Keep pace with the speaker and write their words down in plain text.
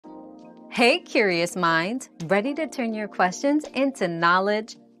Hey, curious minds, ready to turn your questions into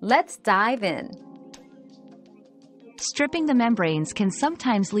knowledge? Let's dive in. Stripping the membranes can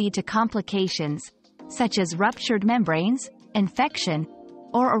sometimes lead to complications, such as ruptured membranes, infection,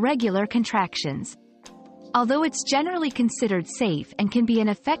 or irregular contractions. Although it's generally considered safe and can be an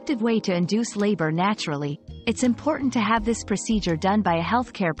effective way to induce labor naturally, it's important to have this procedure done by a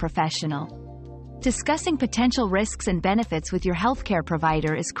healthcare professional. Discussing potential risks and benefits with your healthcare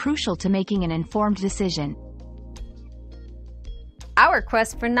provider is crucial to making an informed decision. Our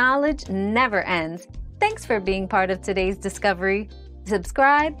quest for knowledge never ends. Thanks for being part of today's discovery.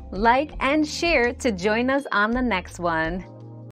 Subscribe, like, and share to join us on the next one.